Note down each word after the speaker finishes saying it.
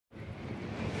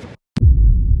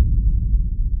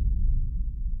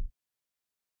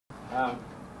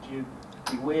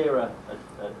wear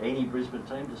any Brisbane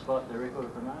team despite their record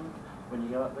at the moment when you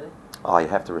go up there? Oh, you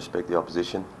have to respect the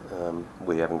opposition.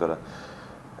 We haven't got a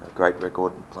great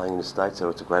record playing in the state, so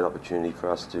it's a great opportunity for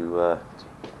us to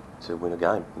win a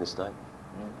game in the state.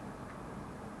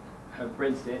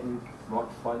 Brent Stanton might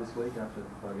play this week after,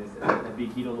 I guess, a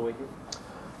big hit on the weekend?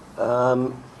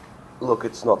 Look,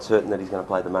 it's not certain that he's going to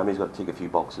play at the moment. He's got to tick a few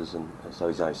boxes, and so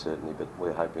he's no certainty, but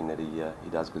we're hoping that he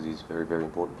does, because he's a very, very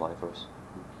important player for us.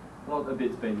 Well, a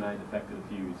bit's been made the fact that a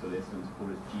few sort of Essendon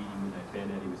supporters cheered him when they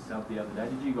found out he was subbed the other day.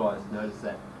 Did you guys notice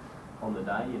that on the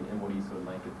day, and what do you sort of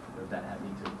make of that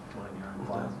happening to one of your own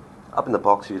players? Up in the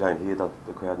box, you don't hear the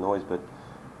crowd noise, but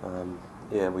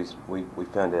yeah, we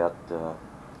found out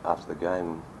after the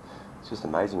game. It's just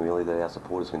amazing, really, that our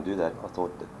supporters can do that. I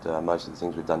thought that most of the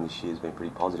things we've done this year has been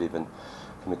pretty positive, and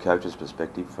from the coach's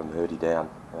perspective, from Hurdy down,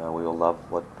 we all love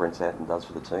what Brent Stanton does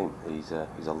for the team. He's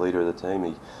a leader of the team.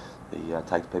 He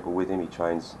takes people with him. He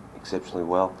trains exceptionally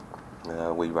well.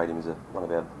 We rate him as one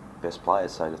of our best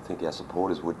players. So to think our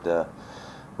supporters would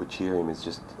cheer him is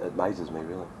just, it amazes me,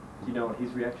 really. Do you know what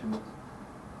his reaction was?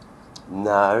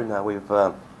 No,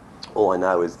 we've. All I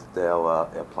know is that our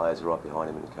players are right behind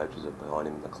him, and the coaches are behind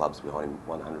him, and the club's behind him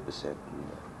 100%. And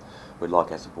we'd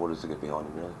like our supporters to get behind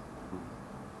him, really.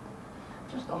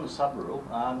 Just on the sub rule,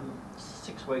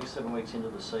 6 weeks, 7 weeks into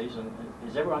the season,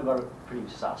 has everyone got it pretty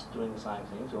sussed doing the same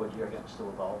things, or do you reckon it's still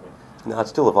evolving? No,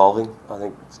 it's still evolving. I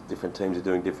think different teams are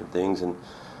doing different things, and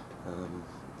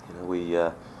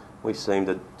we seem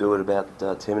to do it about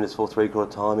 10 minutes before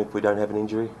three-quarter time if we don't have an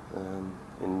injury,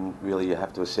 and really you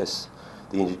have to assess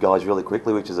the injured guys really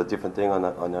quickly, which is a different thing.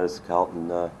 I noticed Carlton,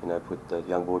 put the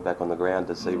young boy back on the ground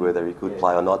to see whether he could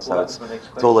play or not. So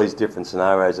it's all these different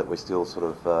scenarios that we're still sort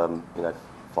of,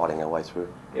 fighting our way through.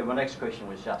 Yeah, my next question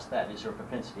was just that. Is there a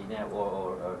propensity now,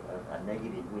 or a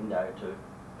negative window to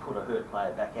put a hurt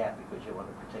player back out because you want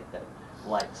to protect that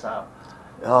late sub?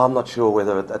 I'm not sure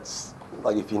whether that's,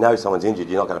 like, if you know someone's injured,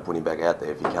 you're not going to put him back out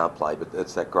there if he can't play. But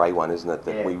it's that grey one, isn't it?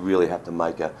 That we really have to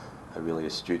make a really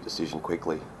astute decision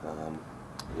quickly.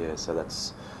 So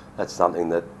that's something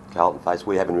that Carlton faced.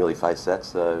 We haven't really faced that,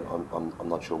 so I'm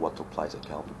not sure what took place at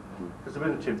Carlton. Has there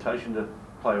been a temptation to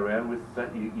play around with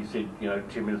that? You said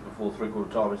 10 minutes before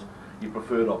three-quarter time is your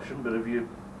preferred option, but have you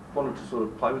wanted to sort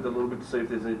of play with it a little bit to see if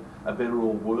there's a better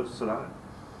or worse scenario?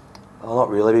 Oh, not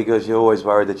really, because you're always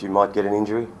worried that you might get an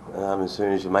injury as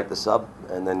soon as you make the sub,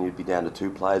 and then you'd be down to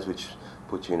 2 players, which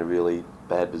puts you in a really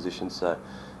bad position. So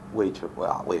we at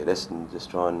Essendon just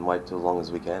try and wait till as long as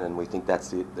we can, and we think that's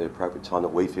the appropriate time that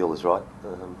we feel is right.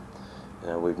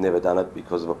 We've never done it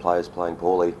because of a player's playing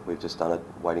poorly. We've just done it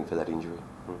waiting for that injury.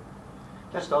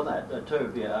 Just on that, too,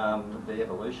 the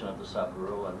evolution of the sub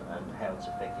rule and how it's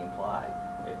affecting play,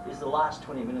 is the last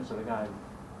 20 minutes of a game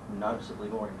noticeably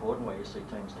more important where you see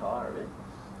teams tire a bit?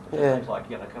 It seems like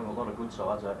a lot of good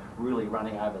sides are really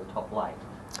running over the top late.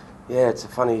 Yeah, it's a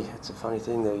funny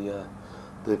thing.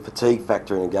 The fatigue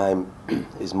factor in a game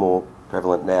is more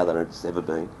prevalent now than it's ever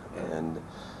been, and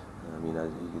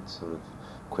you could sort of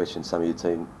question some of your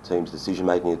team's decision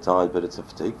making at times, but it's a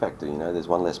fatigue factor. There's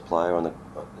one less player on the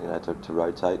to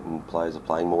rotate, and players are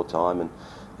playing more time, and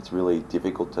it's really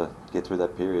difficult to get through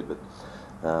that period. But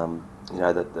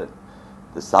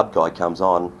the sub guy comes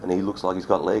on and he looks like he's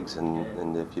got legs,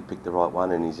 and if you pick the right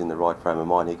one and he's in the right frame of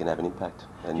mind, he can have an impact.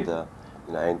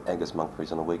 And Angus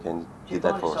Monkfries on the weekend did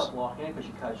that for us. Do you find yourself liking it, because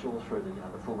you coach all through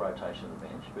the full rotation of the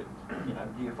bench, but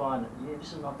do you find,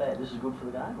 this is not bad, this is good for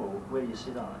the game, or where do you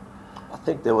sit on it? I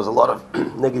think there was a lot of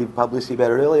negative publicity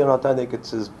about it earlier, and I don't think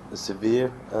it's as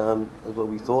severe as what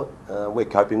we thought. We're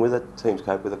coping with it, teams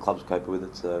cope with it, clubs cope with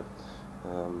it, so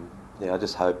I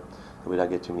just hope that we don't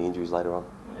get too many injuries later on.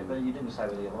 Yeah, but you didn't say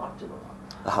whether you liked it or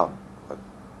not.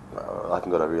 I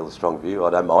haven't got a real strong view. I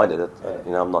don't mind it.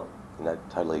 I'm not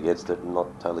totally against it and not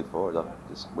totally for it.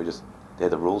 They're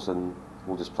the rules, and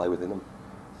we'll just play within them.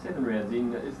 7 rounds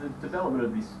in, is the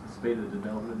speed of the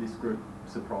development of this group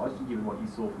surprised you, given what you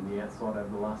saw from the outside over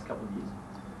the last couple of years?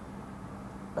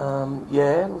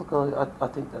 I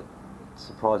think that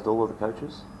surprised all of the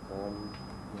coaches.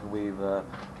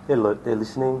 They're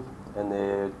listening, and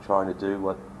they're trying to do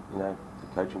what the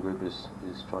coaching group is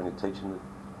trying to teach them to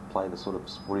play the sort of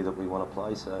footy that we want to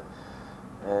play. So,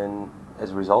 and as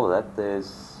a result of that,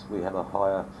 we have a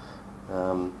higher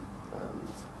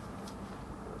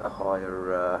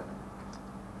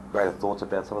greater thoughts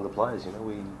about some of the players.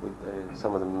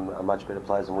 Some of them are much better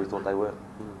players than we thought they were.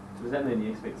 So does that mean the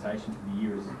expectation for the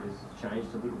year has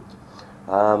changed a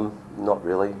little? Not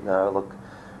really. No. Look,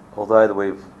 although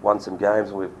we've won some games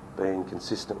and we've been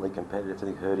consistently competitive, I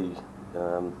think Hurdy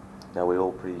we're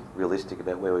all pretty realistic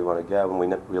about where we want to go, and we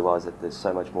realise that there's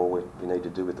so much more we need to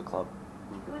do with the club.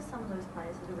 Who are some of those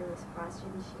players that have really surprised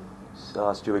you this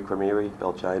year? Crameri,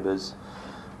 Bellchambers,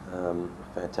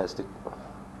 fantastic.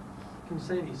 Can you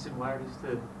see any similarities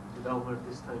to development of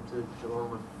this team to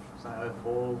Geelong of, say,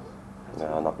 04?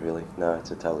 No, not really. No,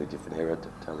 it's a totally different era,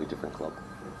 totally different club.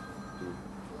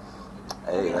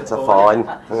 Hey, that's a fine.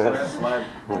 Have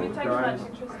you taken much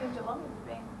interest in Geelong? Have you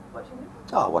been watching them?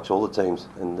 I watch all the teams,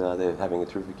 and they're having a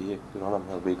terrific year. Good on them.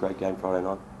 It'll be a great game Friday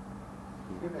night.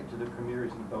 Go back to the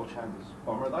Crameris and the Bellchambers.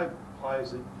 Bomber, are they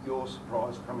players that you're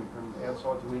surprised coming from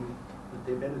outside to win that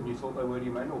they're better than you thought they were, do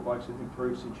you mean, or blokes have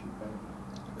improved since you've been?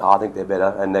 I think they're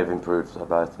better, and they've improved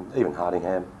both. Even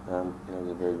Hardingham, he's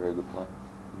a very, very good player.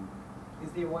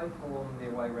 Is the away form, the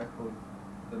away record,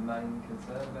 the main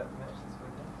concern about the match this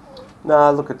weekend?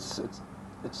 No, look,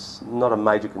 it's not a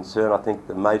major concern. I think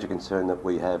the major concern that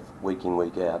we have week in,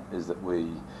 week out is that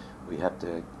we have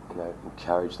to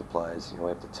encourage the players. We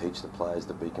have to teach the players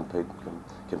to be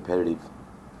competitive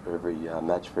for every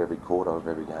match, for every quarter of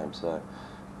every game. So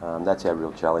that's our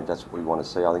real challenge. That's what we want to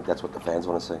see. I think that's what the fans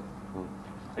want to see.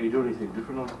 Are you doing anything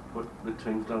different on what the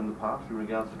team's done in the past in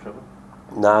regards to travel?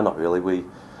 No, not really. We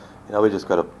just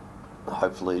got to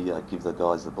hopefully give the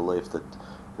guys the belief that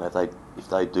if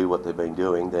they do what they've been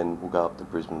doing, then we'll go up to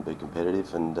Brisbane and be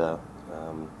competitive. And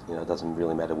it doesn't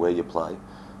really matter where you play.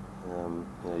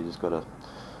 You just got to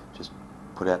just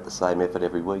put out the same effort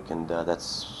every week, and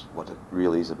that's what it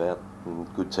really is about. And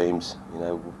good teams,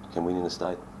 can win in the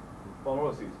state. Well,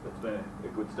 obviously it's been a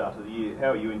good start to the year.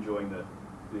 How are you enjoying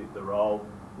the role,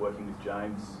 working with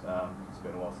James? It's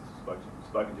been a while since I've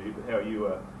spoken to you, but how are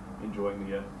you enjoying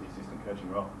the assistant coaching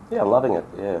role? Yeah, I'm loving it.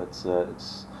 Yeah,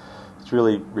 it's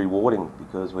really rewarding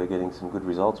because we're getting some good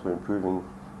results. We're improving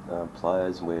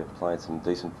players, and we're playing some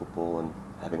decent football and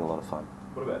having a lot of fun.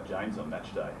 What about James on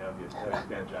match day? How have you found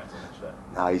James on match day?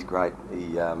 No, he's great.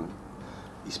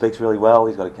 He speaks really well.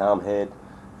 He's got a calm head.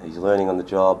 He's learning on the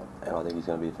job, and I think he's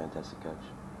going to be a fantastic coach.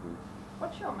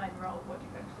 What's your main role? What do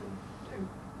you actually do?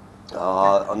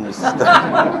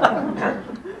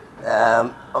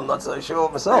 I'm not so sure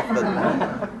myself, but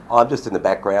I'm just in the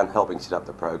background helping set up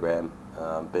the program,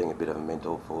 being a bit of a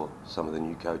mentor for some of the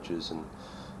new coaches and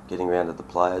getting around to the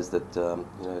players that,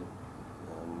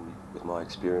 with my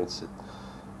experience,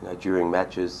 that, during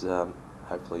matches,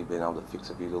 hopefully being able to fix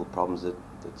a few little problems that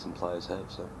some players have.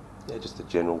 So, yeah, just a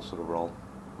general sort of role.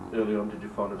 Early on, did you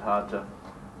find it hard to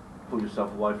pull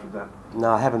yourself away from that? No,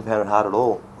 I haven't found it hard at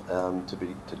all to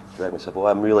drag myself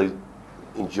away. I'm really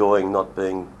enjoying not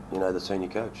being, the senior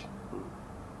coach.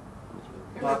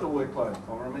 How about the workload,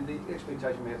 Bomber? I mean, the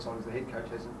expectation from outside is the head coach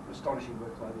has an astonishing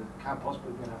workload that can't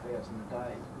possibly be enough hours in the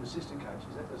day. The assistant coach,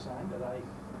 is that the same? Do they?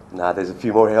 No, there's a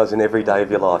few more hours in every day of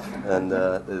your life, and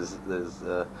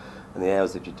and the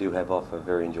hours that you do have off are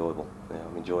very enjoyable.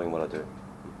 I'm enjoying what I do.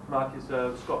 Mark, is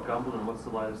Scott Gumbleton, what's the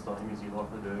latest on him? Is he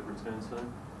likely to return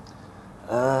soon?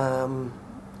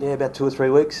 Yeah, about 2 or 3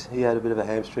 weeks. He had a bit of a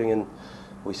hamstring, and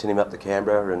we sent him up to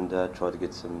Canberra and tried to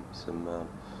get some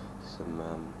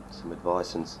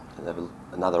advice and have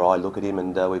another eye look at him,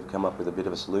 and we've come up with a bit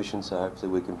of a solution. So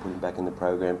hopefully we can put him back in the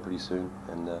program pretty soon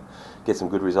and get some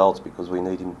good results because we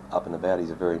need him up and about.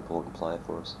 He's a very important player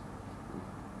for us.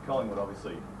 Collingwood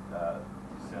obviously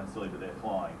sounds silly, but they're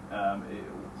flying.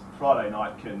 Friday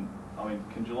night, can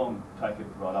Geelong take it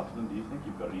right up to them? Do you think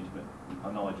you've got an intimate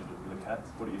knowledge of the Cats?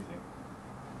 What do you think?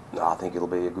 No, I think it'll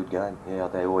be a good game. Yeah,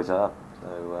 they always are.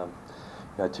 So,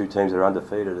 two teams that are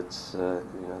undefeated. It's the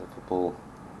football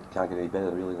can't get any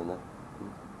better really than that.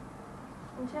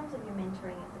 In terms of your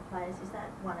mentoring of the players, is that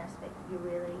one aspect that you're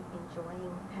really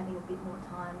enjoying, having a bit more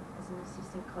time as an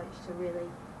assistant coach to really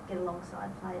get alongside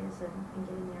players and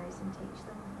get in their ears and teach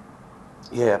them?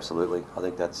 Yeah, absolutely. I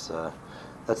think that's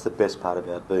the best part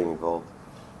about being involved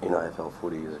in AFL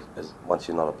footy. As once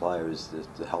you're not a player, is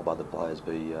to help other players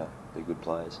be good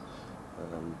players.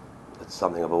 It's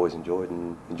something I've always enjoyed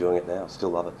and enjoying it now.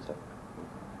 Still love it. So.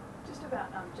 Just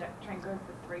about Jack Trango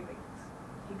for 3 weeks.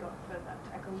 He got for that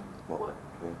tackle. What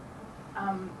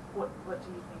do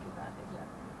you think of that? Is that?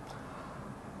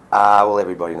 Well,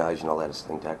 everybody knows you're not allowed to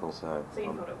sling tackle, so. So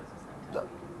you thought it was the same tackle?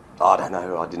 I don't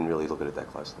know. I didn't really look at it that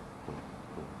closely.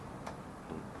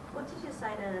 What did you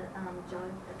say to Joe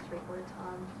at 3/4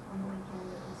 time on the weekend?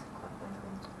 It was quite vocal.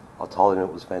 I told him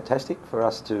it was fantastic for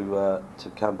us to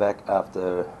come back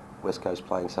after West Coast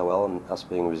playing so well and us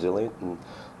being resilient, and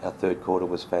our third quarter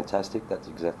was fantastic. That's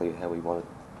exactly how we wanted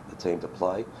the team to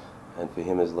play, and for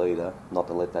him as leader not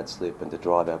to let that slip and to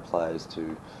drive our players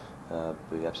to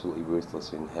be absolutely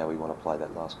ruthless in how we want to play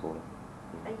that last quarter.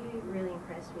 Are you really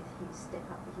impressed with his step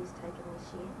up that he's taken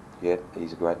this year? Yeah,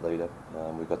 he's a great leader.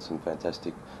 We've got some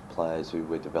fantastic players who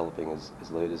we're developing as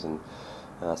leaders, and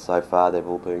so far they've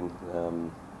all been,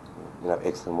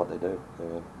 excellent in what they do.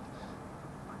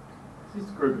 Is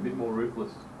this group a bit more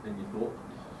ruthless than you thought?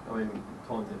 I mean, at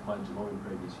times they've played Geelong in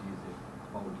previous years,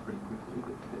 they've folded pretty quickly,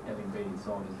 but having been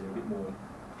inside, is there a bit more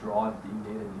drive in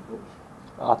there than you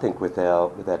thought? I think with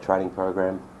our training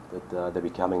program that they're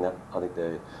becoming that. I think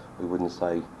we wouldn't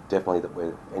say definitely that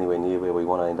we're anywhere near where we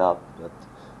want to end up, but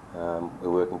we're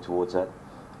working towards that.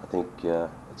 I think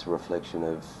it's a reflection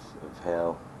of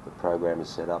how the program is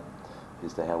set up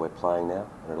as to how we're playing now,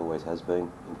 and it always has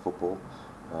been in football.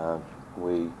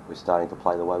 We're starting to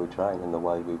play the way we train and the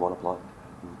way we want to play.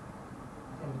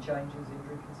 Any changes,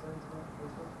 injury concerns?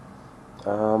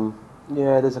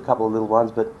 Yeah, there's a couple of little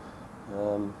ones, but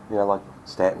like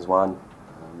Stanton's one.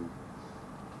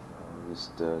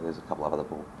 There's a couple of other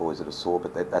boys that are sore,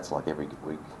 but that's like every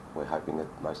week. We're hoping that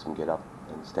most of them get up,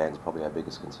 and Stan's probably our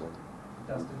biggest concern.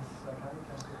 Dustin's okay?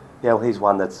 Yeah, well, he's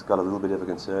one that's got a little bit of a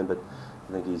concern, but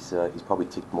I think he's probably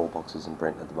ticked more boxes than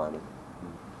Brent at the moment.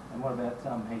 And what about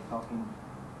Heath Hocking?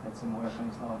 Had some work on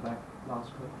his lower back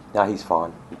last week? No, he's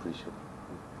fine. I'm pretty sure.